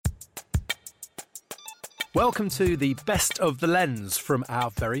Welcome to the Best of the Lens from our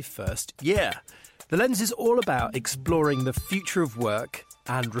very first year. The Lens is all about exploring the future of work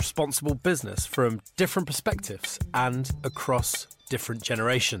and responsible business from different perspectives and across different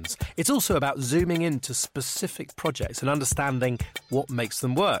generations. It's also about zooming into specific projects and understanding what makes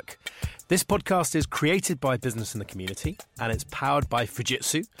them work. This podcast is created by Business in the Community and it's powered by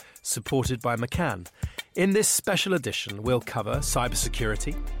Fujitsu, supported by McCann. In this special edition, we'll cover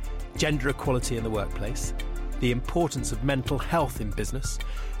cybersecurity, gender equality in the workplace, the importance of mental health in business,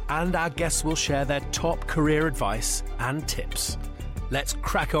 and our guests will share their top career advice and tips. Let's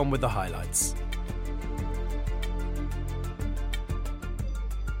crack on with the highlights.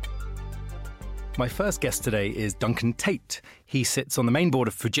 My first guest today is Duncan Tate. He sits on the main board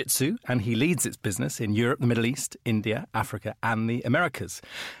of Fujitsu and he leads its business in Europe, the Middle East, India, Africa and the Americas.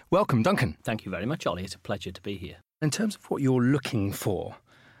 Welcome, Duncan. Thank you very much, Ollie. It's a pleasure to be here. In terms of what you're looking for,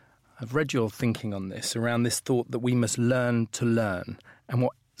 I've read your thinking on this, around this thought that we must learn to learn. And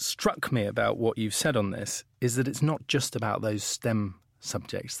what struck me about what you've said on this is that it's not just about those STEM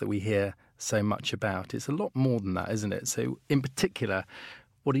subjects that we hear so much about. It's a lot more than that, isn't it? So in particular,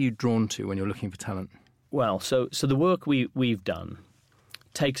 what are you drawn to when you're looking for talent? Well, so the work we've done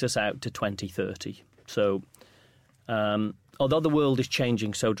takes us out to 2030. So although the world is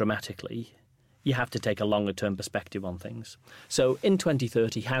changing so dramatically, you have to take a longer-term perspective on things. So in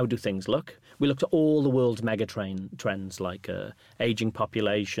 2030, how do things look? We looked at all the world's mega trends like ageing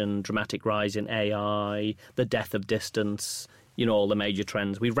population, dramatic rise in AI, the death of distance, all the major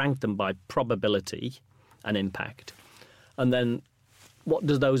trends. We ranked them by probability and impact. And then what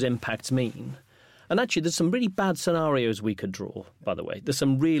does those impacts mean? And actually, there's some really bad scenarios we could draw, by the way. There's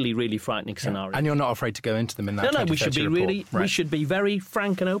some really, really frightening scenarios. And you're not afraid to go into them in that 2030 No, we should be report. We should be very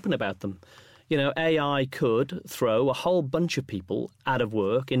frank and open about them. AI could throw a whole bunch of people out of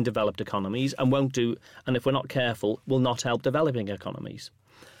work in developed economies and if we're not careful, will not help developing economies.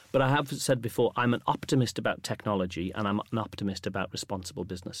 But I have said before, I'm an optimist about technology and I'm an optimist about responsible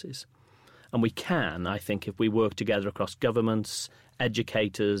businesses. And we can, I think, if we work together across governments,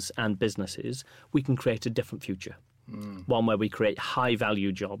 educators and businesses, we can create a different future, one where we create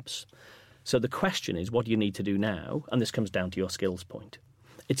high-value jobs. So the question is, what do you need to do now? And this comes down to your skills point.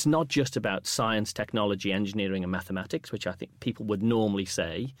 It's not just about science, technology, engineering and mathematics, which I think people would normally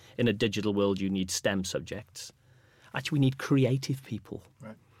say in a digital world you need STEM subjects. Actually, we need creative people.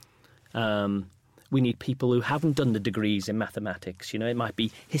 Right. We need people who haven't done the degrees in mathematics. It might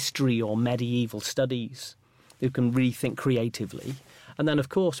be history or medieval studies, who can really think creatively. And then, of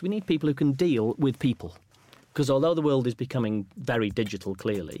course, we need people who can deal with people. Because although the world is becoming very digital,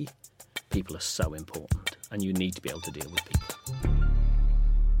 clearly, people are so important and you need to be able to deal with people.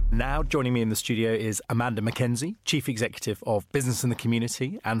 Now, joining me in the studio is Amanda Mackenzie, Chief Executive of Business in the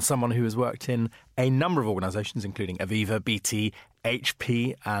Community and someone who has worked in a number of organisations, including Aviva, BT,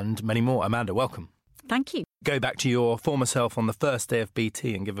 HP and many more. Amanda, welcome. Thank you. Go back to your former self on the first day of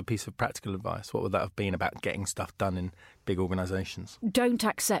BT and give a piece of practical advice. What would that have been about getting stuff done in big organisations? Don't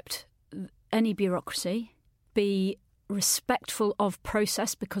accept any bureaucracy. Be respectful of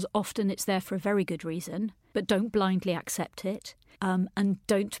process because often it's there for a very good reason, but don't blindly accept it. And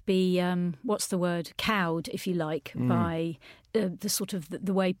don't be, cowed, if you like, by the sort of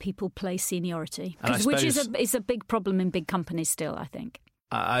the way people play seniority, which is a big problem in big companies still, I think.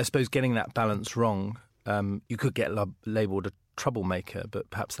 I suppose getting that balance wrong, you could get labelled a troublemaker, but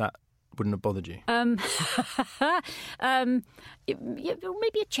perhaps that wouldn't have bothered you.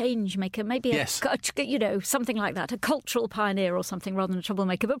 Maybe a change maker, maybe something like that, a cultural pioneer or something rather than a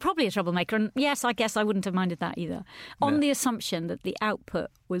troublemaker, but probably a troublemaker. And yes, I guess I wouldn't have minded that either, on the assumption that the output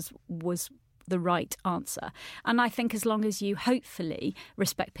was the right answer. And I think as long as you hopefully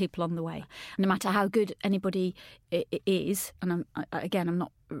respect people on the way, no matter how good anybody is, and I'm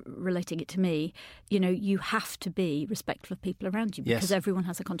not relating it to me, you have to be respectful of people around you because everyone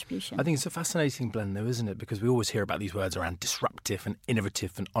has a contribution. I think it's a fascinating blend though, isn't it? Because we always hear about these words around disruptive and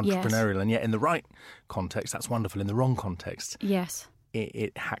innovative and entrepreneurial, and yet in the right context, that's wonderful. In the wrong context,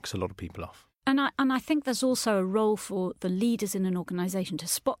 it hacks a lot of people off. And I think there's also a role for the leaders in an organisation to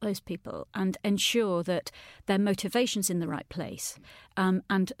spot those people and ensure that their motivation's in the right place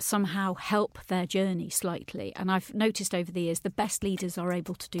and somehow help their journey slightly. And I've noticed over the years the best leaders are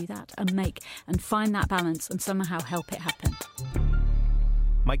able to do that and find that balance and somehow help it happen.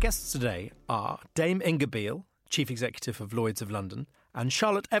 My guests today are Dame Inga Beale, Chief Executive of Lloyd's of London, and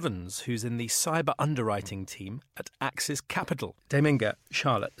Charlotte Evans, who's in the cyber underwriting team at Axis Capital. Dame Inga,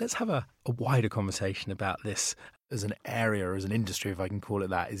 Charlotte, let's have a wider conversation about this as an area, as an industry, if I can call it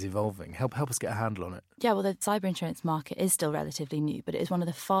that, is evolving. Help us get a handle on it. Yeah, well, the cyber insurance market is still relatively new, but it is one of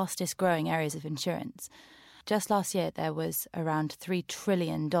the fastest growing areas of insurance. Just last year, there was around $3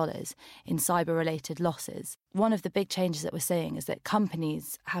 trillion in cyber-related losses. One of the big changes that we're seeing is that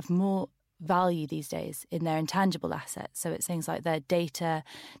companies have more value these days in their intangible assets. So it's things like their data,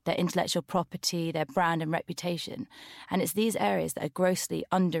 their intellectual property, their brand and reputation. And it's these areas that are grossly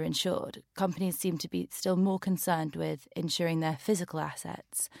underinsured. Companies seem to be still more concerned with insuring their physical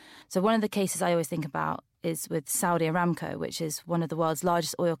assets. So one of the cases I always think about is with Saudi Aramco, which is one of the world's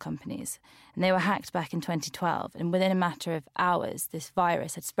largest oil companies. And they were hacked back in 2012. And within a matter of hours, this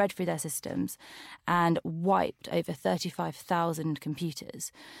virus had spread through their systems and wiped over 35,000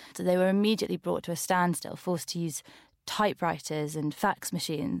 computers. So they were immediately brought to a standstill, forced to use typewriters and fax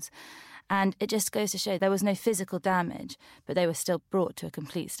machines. And it just goes to show there was no physical damage, but they were still brought to a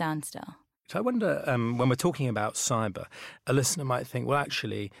complete standstill. So I wonder, when we're talking about cyber, a listener might think, well,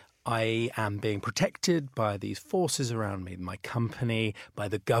 actually, I am being protected by these forces around me, my company, by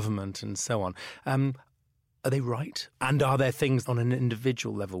the government and so on. Are they right? And are there things on an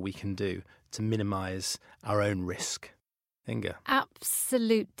individual level we can do to minimise our own risk? Inga?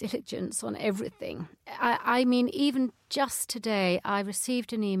 Absolute diligence on everything. I mean, even just today, I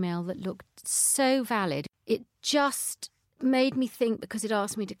received an email that looked so valid. It just made me think because it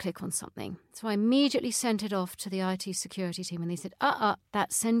asked me to click on something. So I immediately sent it off to the IT security team and they said,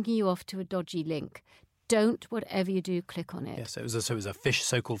 that's sending you off to a dodgy link. Don't, whatever you do, click on it. Yes, it was a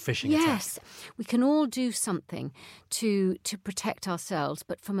so-called phishing attack. Yes, we can all do something to protect ourselves.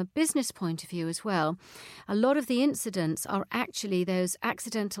 But from a business point of view as well, a lot of the incidents are actually those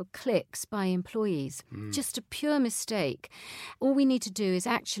accidental clicks by employees. Just a pure mistake. All we need to do is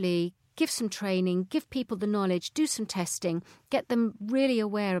actually give some training, give people the knowledge, do some testing, get them really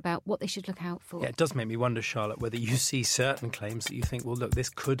aware about what they should look out for. Yeah, it does make me wonder, Charlotte, whether you see certain claims that you think, well, look, this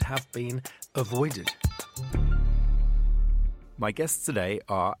could have been avoided. My guests today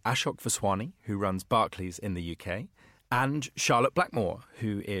are Ashok Vaswani, who runs Barclays in the UK, and Charlotte Blackmore,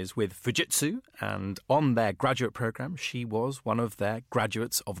 who is with Fujitsu, and on their graduate programme, she was one of their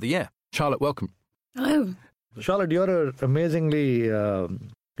graduates of the year. Charlotte, welcome. Hello. Charlotte, you're amazingly...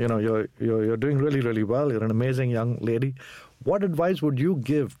 You're doing really, really well. You're an amazing young lady. What advice would you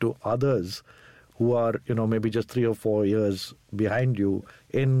give to others who are, maybe just 3 or 4 years behind you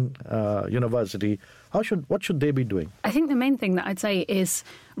in university? What should they be doing? I think the main thing that I'd say is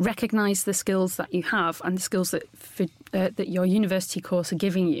recognise the skills that you have and the skills that your university course are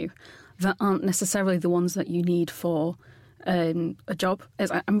giving you that aren't necessarily the ones that you need for a job.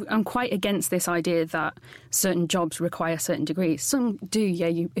 I'm quite against this idea that certain jobs require certain degrees. Some do,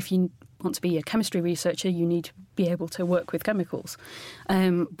 yeah. If you want to be a chemistry researcher, you need to be able to work with chemicals.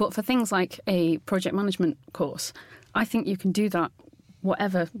 But for things like a project management course, I think you can do that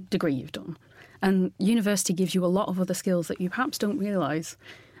whatever degree you've done. And university gives you a lot of other skills that you perhaps don't realise.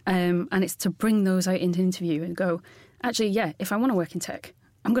 And it's to bring those out into interview and go, actually, yeah, if I want to work in tech,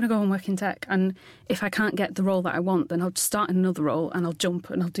 I'm going to go and work in tech. And if I can't get the role that I want, then I'll start in another role and I'll jump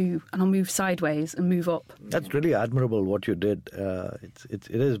and I'll move sideways and move up. That's really admirable what you did.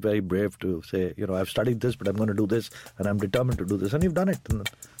 It is very brave to say, I've studied this, but I'm going to do this and I'm determined to do this. And you've done it.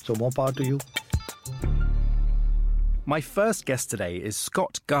 So more power to you. My first guest today is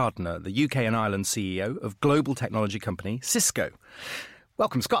Scott Gardner, the UK and Ireland CEO of global technology company Cisco.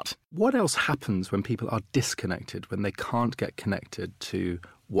 Welcome, Scott. What else happens when people are disconnected, when they can't get connected to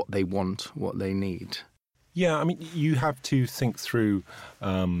what they want, what they need? Yeah, I mean, you have to think through,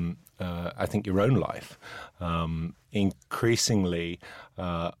 I think, your own life. Increasingly,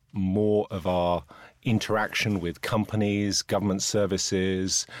 more of our interaction with companies, government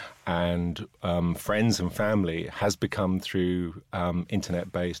services, and friends and family has become through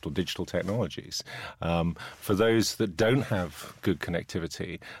internet-based or digital technologies. For those that don't have good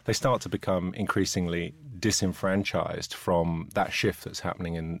connectivity, they start to become increasingly disenfranchised from that shift that's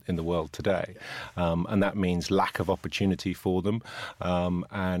happening in the world today. And that means lack of opportunity for them,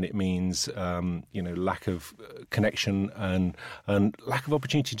 and it means lack of connection and lack of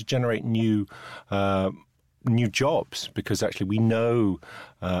opportunity to generate new jobs, because actually we know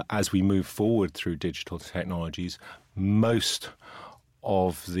as we move forward through digital technologies, most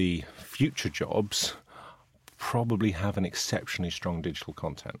of the future jobs probably have an exceptionally strong digital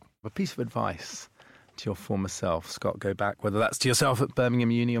content. A piece of advice to your former self, Scott, go back, whether that's to yourself at Birmingham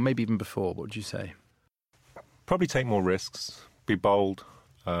Uni or maybe even before, what would you say? Probably take more risks, be bold.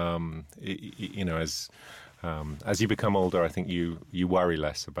 As you become older, I think you worry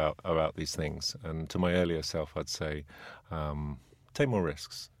less about these things. And to my earlier self, I'd say take more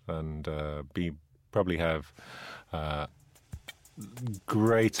risks and probably have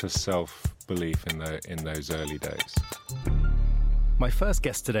greater self-belief in those early days. My first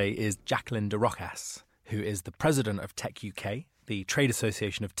guest today is Jacqueline de Rocas, who is the president of Tech UK, the trade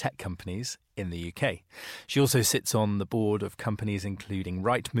association of tech companies in the UK. She also sits on the board of companies including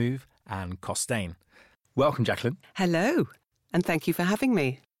Rightmove and Costain. Welcome, Jacqueline. Hello, and thank you for having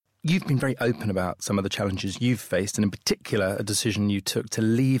me. You've been very open about some of the challenges you've faced, and in particular, a decision you took to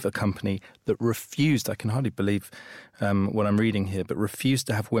leave a company that refused, I can hardly believe what I'm reading here, but refused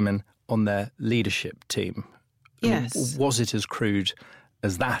to have women on their leadership team. Yes. Was it as crude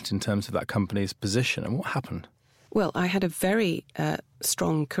as that in terms of that company's position, and what happened? Well, I had a very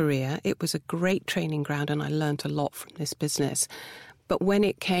strong career. It was a great training ground, and I learned a lot from this business. But when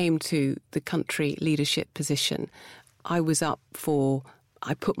it came to the country leadership position, I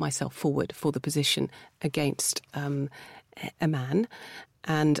put myself forward for the position against a man,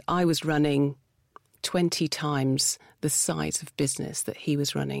 and I was running 20 times the size of business that he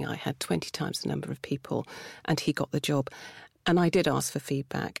was running. I had 20 times the number of people, and he got the job. And I did ask for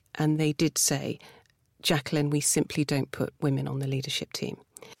feedback, and they did say, Jacqueline, we simply don't put women on the leadership team.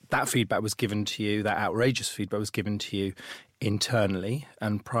 That feedback was given to you, that outrageous feedback was given to you internally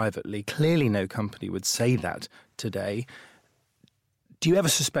and privately. Clearly no company would say that today. Do you ever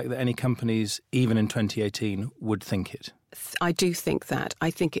suspect that any companies, even in 2018, would think it? I do think that.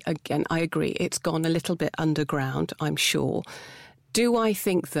 I think, again, I agree, it's gone a little bit underground, I'm sure. Do I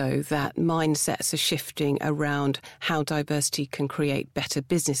think, though, that mindsets are shifting around how diversity can create better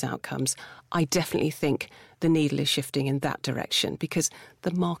business outcomes? I definitely think the needle is shifting in that direction because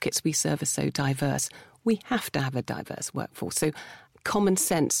the markets we serve are so diverse. We have to have a diverse workforce. So common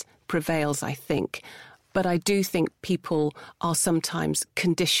sense prevails, I think. But I do think people are sometimes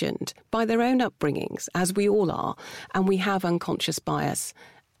conditioned by their own upbringings, as we all are, and we have unconscious bias.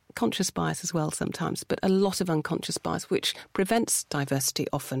 Conscious bias as well sometimes, but a lot of unconscious bias, which prevents diversity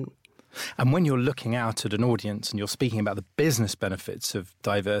often. And when you're looking out at an audience and you're speaking about the business benefits of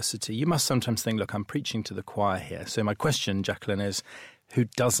diversity, you must sometimes think, look, I'm preaching to the choir here. So my question, Jacqueline, is who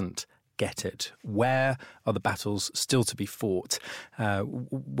doesn't get it? Where are the battles still to be fought?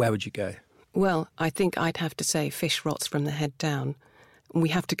 Where would you go? Well, I think I'd have to say fish rots from the head down. We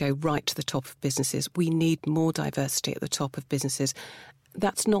have to go right to the top of businesses. We need more diversity at the top of businesses.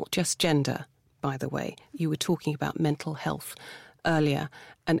 That's not just gender, by the way. You were talking about mental health earlier.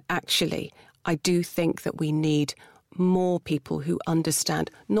 And actually, I do think that we need more people who understand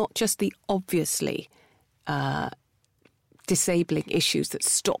not just the obviously disabling issues that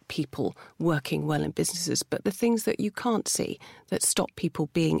stop people working well in businesses, but the things that you can't see that stop people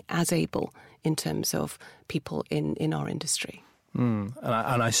being as able in terms of people in our industry. And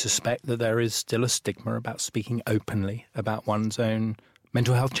I suspect that there is still a stigma about speaking openly about one's own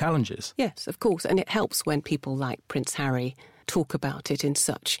mental health challenges. Yes, of course. And it helps when people like Prince Harry talk about it in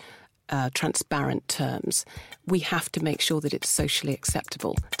such transparent terms. We have to make sure that it's socially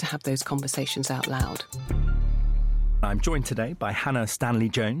acceptable to have those conversations out loud. I'm joined today by Hannah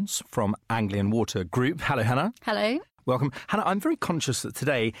Stanley-Jones from Anglian Water Group. Hello, Hannah. Hello. Welcome. Hannah, I'm very conscious that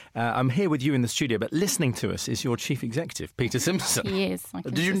today I'm here with you in the studio, but listening to us is your chief executive, Peter Simpson. He is.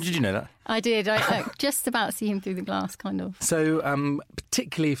 Did you know that? I did. I just about see him through the glass, kind of. So,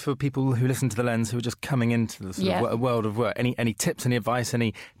 particularly for people who listen to The Lens who are just coming into the sort of world of work, any tips, any advice,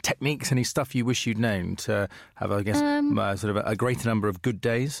 any techniques, any stuff you wish you'd known to have, I guess, sort of a greater number of good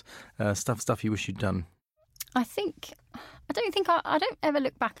days, stuff you wish you'd done? I don't ever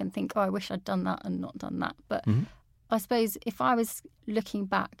look back and think, I wish I'd done that and not done that. But I suppose if I was looking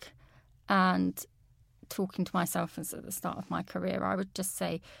back and talking to myself as at the start of my career, I would just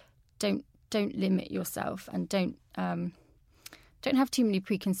say, don't limit yourself and don't have too many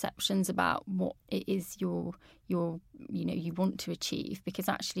preconceptions about what it is you want to achieve, because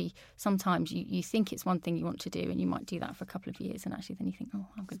actually sometimes you think it's one thing you want to do and you might do that for a couple of years and actually then you think, I'm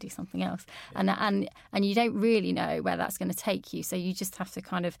going to do something else, and you don't really know where that's going to take you, so you just have to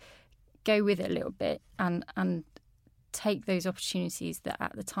kind of go with it a little bit and take those opportunities that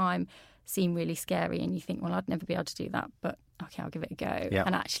at the time seem really scary and you think, well, I'd never be able to do that, but okay, I'll give it a go. Yeah.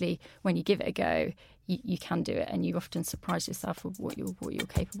 And actually, when you give it a go, you can do it, and you often surprise yourself with what you're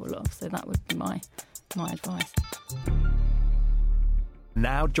capable of. So that would be my advice.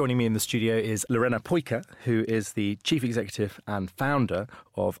 Now joining me in the studio is Lorena Poika, who is the chief executive and founder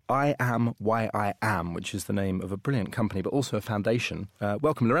of I Am Why I Am, which is the name of a brilliant company, but also a foundation.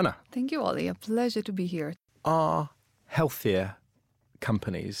 Welcome, Lorena. Thank you, Ollie. A pleasure to be here. Are healthier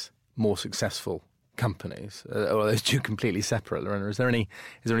companies more successful companies? Or are those two completely separate, Lorena? Is there any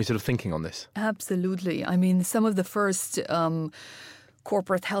sort of thinking on this? Absolutely. I mean, some of the first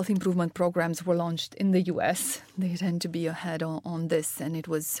corporate health improvement programs were launched in the US. They tend to be ahead on this, and it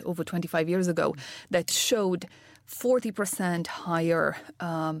was over 25 years ago, that showed 40% higher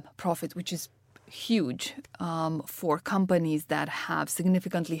profit, which is huge for companies that have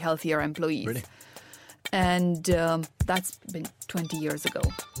significantly healthier employees. Really? And that's been 20 years ago.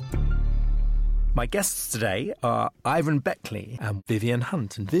 My guests today are Ivan Beckley and Vivian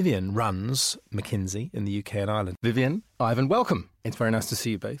Hunt. And Vivian runs McKinsey in the UK and Ireland. Vivian, Ivan, welcome. It's very nice to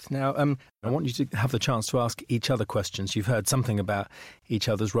see you both. Now, I want you to have the chance to ask each other questions. You've heard something about each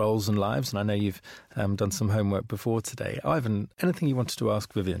other's roles and lives, and I know you've done some homework before today. Ivan, anything you wanted to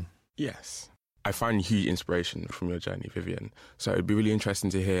ask Vivian? Yes. I find huge inspiration from your journey, Vivian. So it'd be really interesting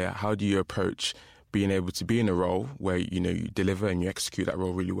to hear, how do you approach being able to be in a role where, you deliver and you execute that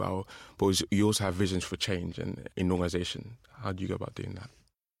role really well, but you also have visions for change in an organisation. How do you go about doing that?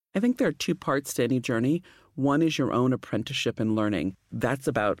 I think there are two parts to any journey. One is your own apprenticeship and learning. That's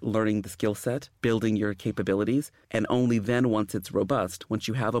about learning the skill set, building your capabilities, and only then, once it's robust, once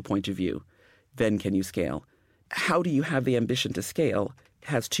you have a point of view, then can you scale. How do you have the ambition to scale? It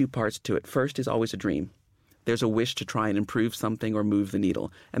has two parts to it. First is always a dream. There's a wish to try and improve something or move the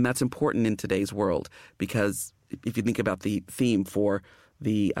needle. And that's important in today's world, because if you think about the theme for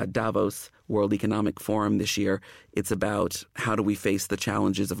the Davos World Economic Forum this year, it's about how do we face the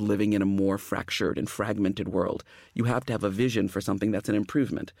challenges of living in a more fractured and fragmented world. You have to have a vision for something that's an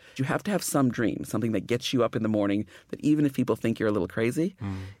improvement. You have to have some dream, something that gets you up in the morning, that even if people think you're a little crazy,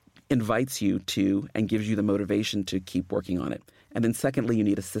 invites you to and gives you the motivation to keep working on it. And then secondly, you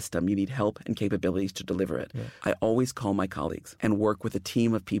need a system. You need help and capabilities to deliver it. Yeah. I always call my colleagues and work with a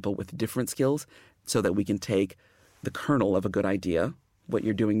team of people with different skills so that we can take the kernel of a good idea, what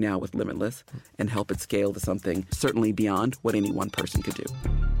you're doing now with Limitless, and help it scale to something certainly beyond what any one person could do.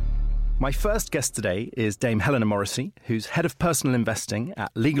 My first guest today is Dame Helena Morrissey, who's Head of Personal Investing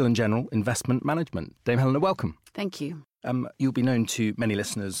at Legal & General Investment Management. Dame Helena, welcome. Thank you. You'll be known to many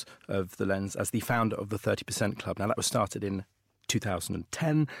listeners of The Lens as the founder of the 30% Club. Now, that was started in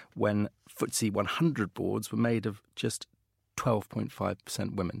 2010 when FTSE 100 boards were made of just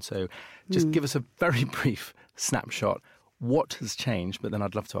 12.5% women. So just give us a very brief snapshot. What has changed? But then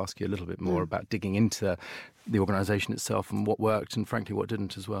I'd love to ask you a little bit more about digging into the organisation itself and what worked and, frankly, what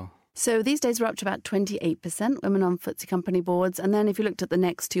didn't as well. So these days we're up to about 28% women on FTSE company boards. And then if you looked at the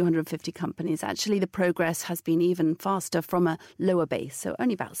next 250 companies, actually the progress has been even faster from a lower base. So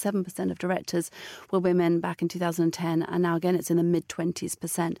only about 7% of directors were women back in 2010. And now again, it's in the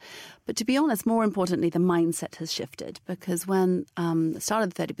mid-20s%. But to be honest, more importantly, the mindset has shifted, because when the start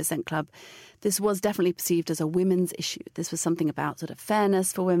of the 30% Club, this was definitely perceived as a women's issue. This was something about sort of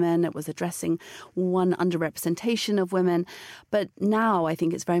fairness for women. It was addressing one underrepresentation of women. But now I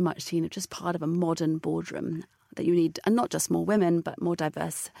think it's very much seen as just part of a modern boardroom, that you need, and not just more women, but more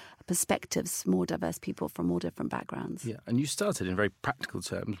diverse perspectives, more diverse people from all different backgrounds. Yeah, and you started in very practical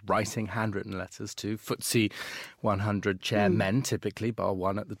terms, writing handwritten letters to FTSE 100 chairmen, typically, bar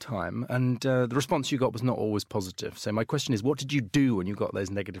one at the time, and the response you got was not always positive. So my question is, what did you do when you got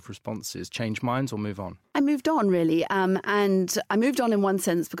those negative responses? Change minds or move on? I moved on, really, and I moved on in one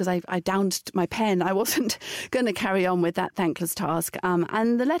sense because I downed my pen. I wasn't going to carry on with that thankless task,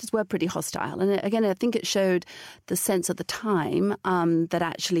 and the letters were pretty hostile. And again, I think it showed the sense at the time that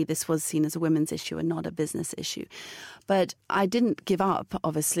actually this was seen as a women's issue and not a business issue. But I didn't give up,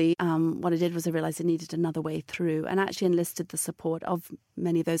 obviously. What I did was I realised I needed another way through, and actually enlisted the support of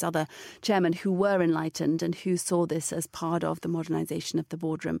many of those other chairmen who were enlightened and who saw this as part of the modernisation of the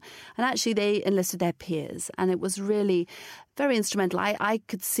boardroom. And actually they enlisted their peers, and it was really very instrumental. I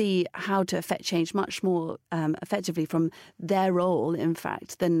could see how to affect change much more effectively from their role, in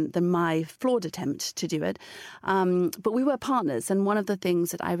fact, than my flawed attempt to do it. But we were partners, and one of the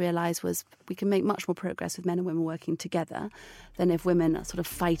things that I realised was we can make much more progress with men and women working together than if women are sort of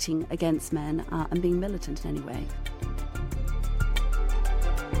fighting against men and being militant in any way.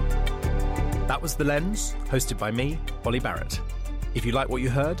 That was The Lens, hosted by me, Ollie Barrett. If you like what you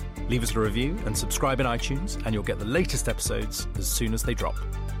heard, leave us a review and subscribe in iTunes, and you'll get the latest episodes as soon as they drop.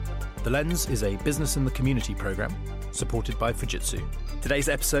 The Lens is a business in the community programme supported by Fujitsu. Today's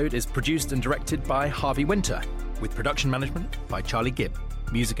episode is produced and directed by Harvey Winter, with production management by Charlie Gibb,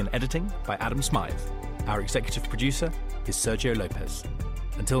 music and editing by Adam Smythe. Our executive producer is Sergio Lopez.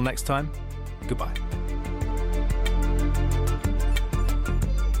 Until next time, goodbye.